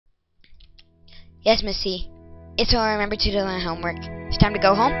Yes, Miss C. It's all. Remember to do my homework. It's time to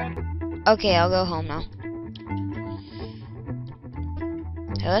go home? Okay, I'll go home now.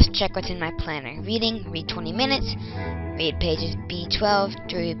 So let's check what's in my planner. Reading, read 20 minutes. Read pages B12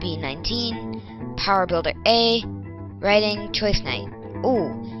 through B19. Power Builder A. Writing, Choice Night.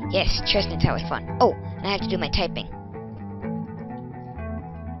 Ooh, yes, Choice Night's always fun. Oh, and I have to do my typing.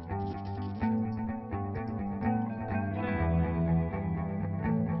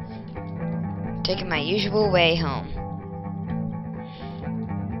 Taking my usual way home.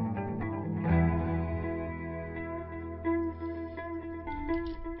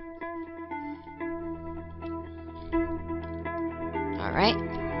 Alright.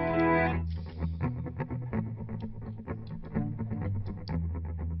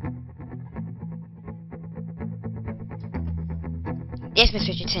 Yes, Miss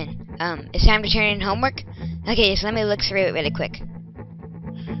Richardson. It's time to turn in homework? Okay, so let me look through it really quick.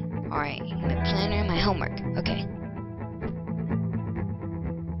 Alright, my planner, my homework. Okay.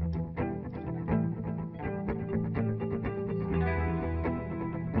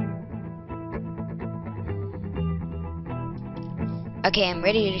 Okay, I'm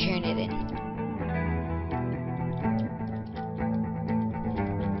ready to turn it in.